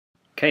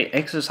Okay,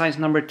 exercise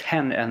number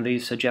 10 and the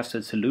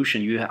suggested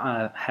solution. You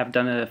have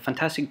done a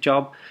fantastic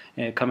job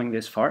coming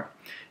this far.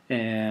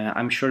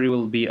 I'm sure you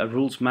will be a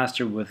rules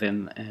master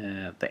within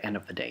the end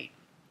of the day.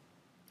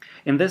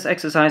 In this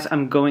exercise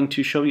I'm going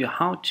to show you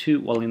how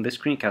to, well, in this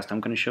screencast I'm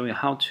going to show you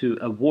how to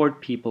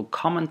award people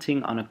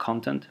commenting on a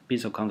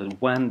piece of content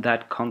when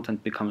that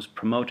content becomes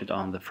promoted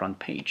on the front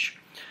page.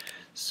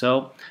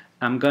 So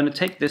I'm going to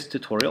take this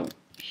tutorial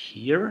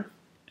here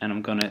and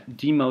I'm going to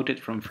demote it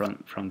from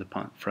the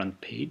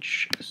front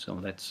page. So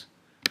let's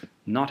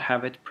not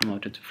have it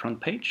promoted to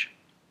front page.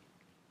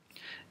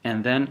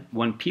 And then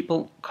when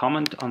people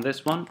comment on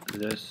this one,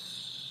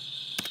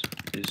 this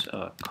is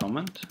a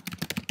comment.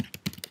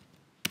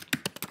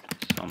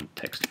 Some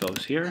text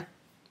goes here,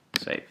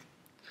 save.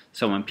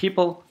 So when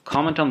people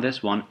comment on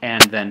this one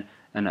and then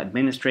an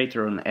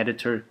administrator or an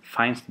editor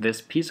finds this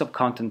piece of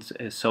content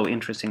so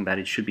interesting that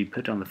it should be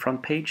put on the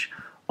front page,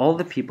 all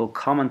the people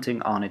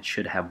commenting on it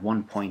should have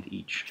 1 point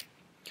each.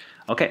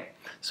 Okay,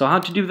 so how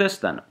to do this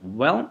then?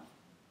 Well,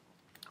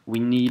 we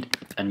need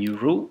a new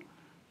rule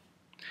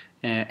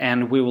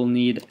and we will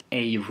need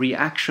a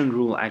reaction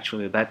rule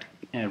actually that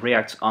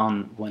reacts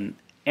on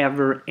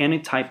whenever any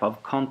type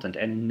of content,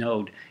 any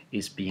node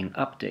is being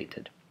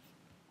updated.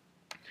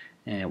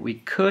 We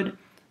could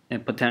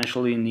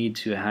potentially need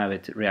to have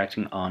it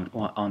reacting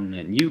on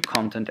new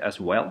content as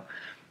well,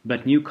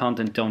 but new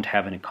content don't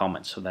have any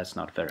comments, so that's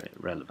not very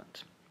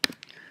relevant.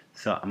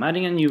 So I'm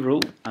adding a new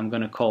rule. I'm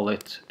going to call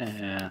it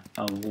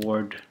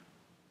award,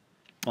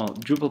 well,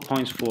 Drupal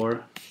points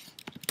for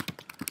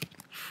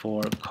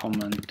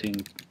commenting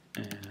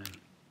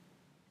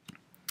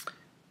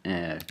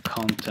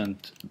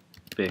content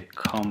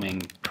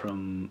becoming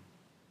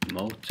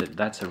promoted.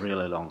 That's a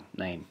really long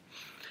name,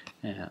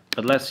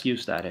 but let's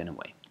use that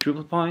anyway.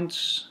 Drupal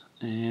points,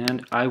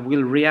 and I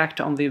will react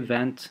on the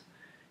event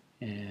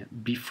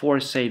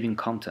before saving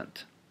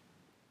content.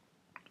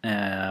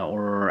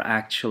 Or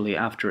actually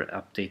after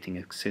updating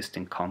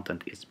existing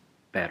content is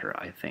better,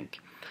 I think.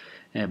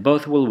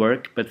 Both will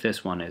work, but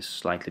this one is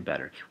slightly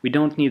better. We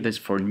don't need this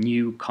for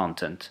new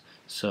content,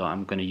 so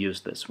I'm going to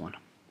use this one.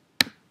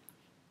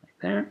 Right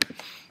there.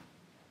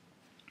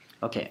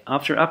 Okay,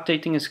 after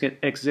updating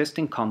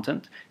existing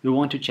content, we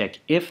want to check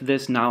if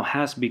this now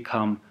has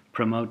become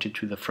promoted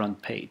to the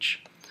front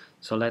page.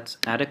 So let's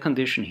add a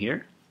condition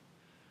here.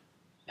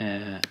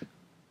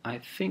 I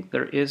think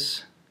there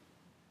is...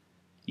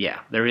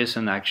 Yeah, there is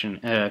an action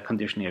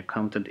condition here,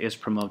 content is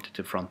promoted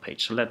to front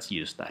page, so let's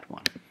use that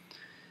one.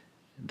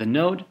 The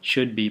node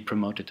should be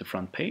promoted to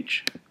front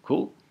page,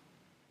 cool.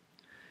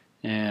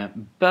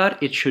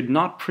 But it should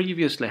not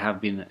previously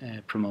have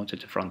been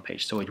promoted to front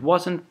page, so it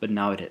wasn't, but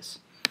now it is.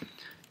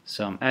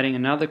 So I'm adding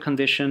another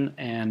condition,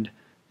 and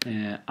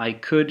I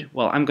could,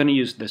 well, I'm going to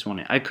use this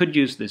one. I could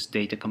use this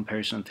data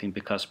comparison thing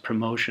because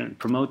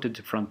promoted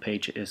to front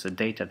page is a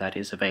data that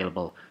is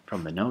available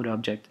from the node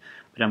object,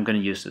 but I'm going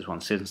to use this one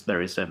since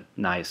there is a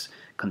nice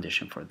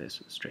condition for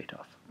this straight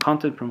off.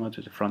 Content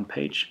promoted to front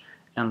page,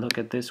 and look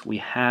at this, we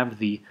have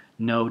the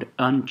node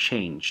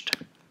unchanged.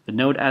 The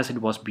node as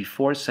it was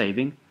before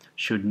saving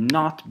should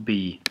not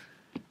be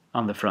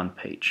on the front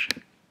page.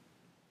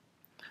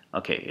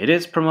 Okay, it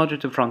is promoted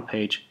to front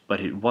page, but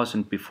it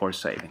wasn't before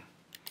saving.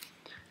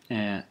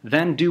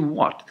 Then do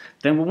what?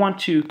 Then we want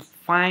to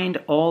find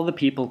all the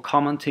people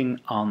commenting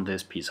on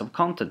this piece of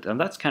content, and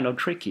that's kind of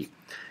tricky.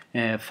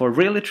 For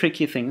really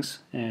tricky things,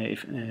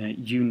 if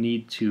you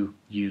need to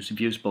use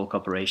views bulk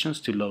operations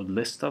to load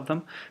lists of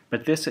them,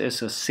 but this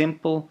is a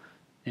simple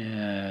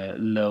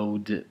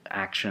load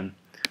action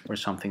or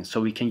something,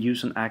 so we can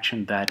use an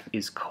action that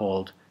is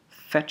called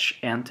fetch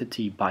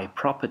entity by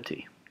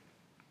property.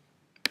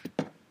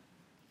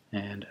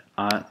 And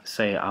I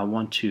say I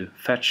want to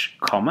fetch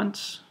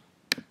comments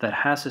that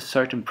has a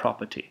certain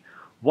property.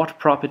 What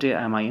property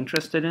am I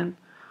interested in?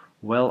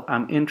 Well,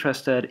 I'm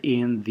interested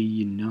in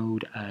the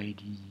node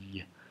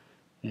ID.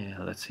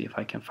 Let's see if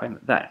I can find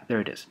that.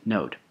 There it is,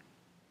 node.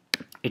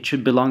 It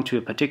should belong to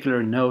a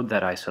particular node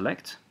that I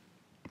select.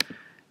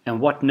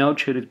 And what node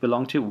should it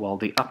belong to? Well,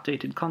 the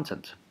updated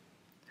content.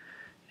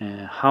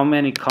 How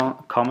many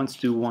comments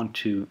do we want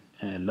to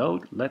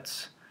load?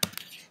 Let's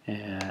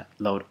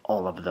load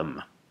all of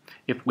them.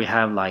 If we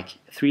have like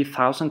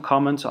 3,000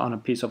 comments on a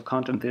piece of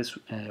content, this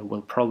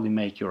will probably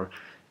make your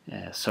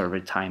server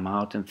time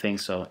out and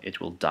things, so it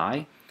will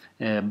die.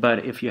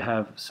 But if you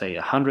have, say,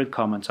 100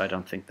 comments, I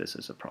don't think this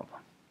is a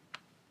problem.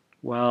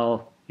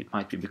 Well, it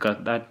might be, because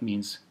that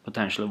means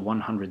potentially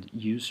 100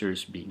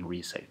 users being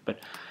resaved. But,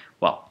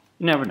 well,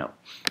 you never know.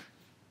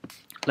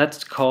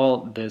 Let's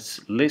call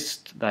this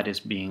list that is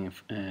being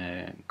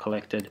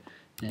collected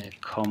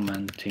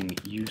commenting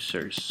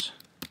users.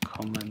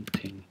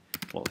 Commenting,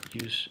 well,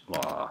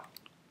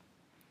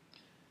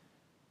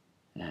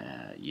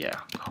 yeah,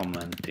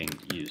 commenting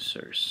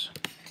users.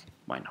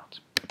 Why not?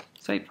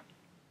 Save.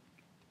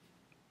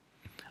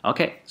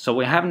 Okay, so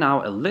we have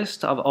now a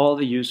list of all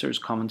the users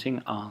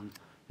commenting on,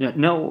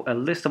 a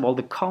list of all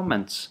the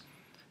comments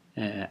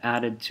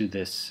added to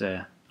this.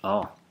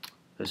 Oh,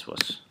 this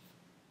was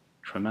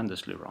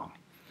tremendously wrong.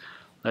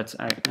 let's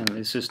and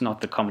this is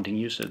not the commenting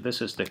user,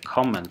 this is the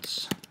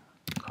comments,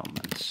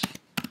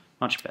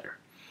 much better.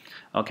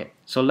 Okay,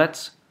 so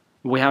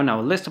we have now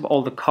a list of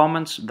all the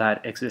comments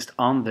that exist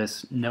on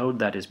this node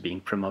that is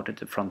being promoted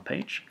to front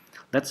page.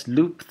 Let's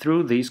loop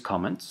through these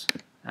comments,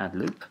 add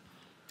loop.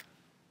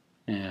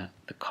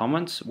 The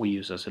comments we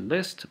use as a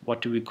list.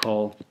 What do we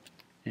call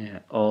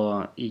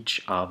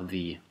each of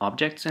the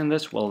objects in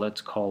this? Well,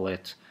 let's call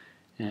it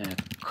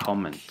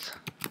comment.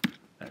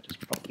 That is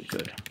probably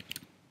good.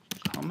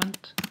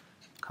 Comment,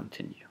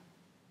 continue.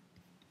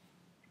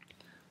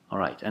 All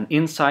right, and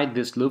inside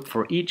this loop,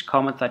 for each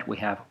comment that we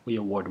have, we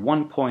award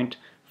 1 point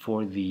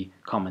for the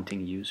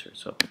commenting user.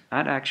 So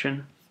add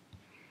action.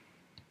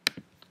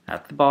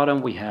 At the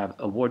bottom, we have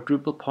award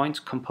Drupal points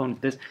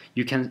component. This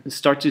you can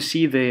start to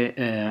see the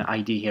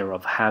idea here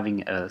of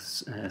having a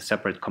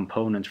separate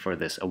component for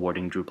this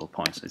awarding Drupal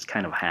points. It's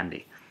kind of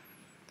handy.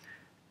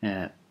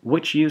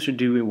 Which user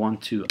do we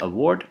want to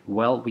award?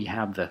 Well, we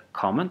have the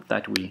comment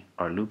that we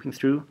are looping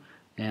through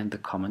and the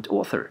comment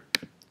author.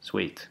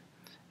 Sweet.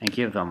 And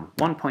give them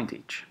 1 point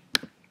each.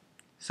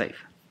 Save.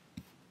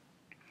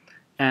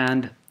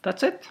 And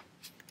that's it.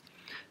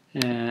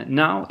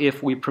 Now,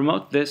 if we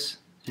promote this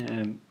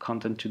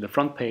content to the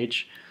front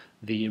page,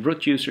 the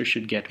root user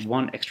should get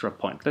 1 extra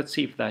point. Let's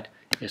see if that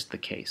is the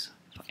case.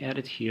 So add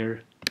it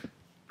here,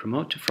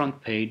 promote to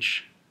front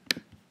page,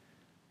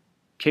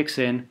 kicks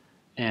in,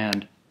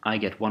 and I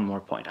get 1 more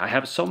point. I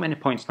have so many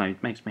points now,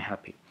 it makes me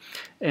happy.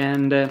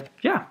 And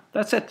yeah,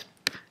 that's it.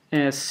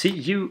 See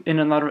you in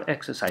another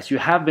exercise. You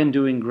have been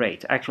doing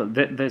great. Actually,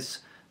 this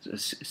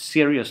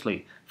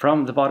seriously,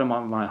 from the bottom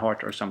of my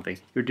heart or something,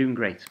 you're doing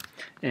great.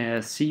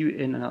 See you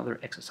in another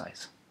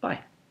exercise.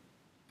 Bye.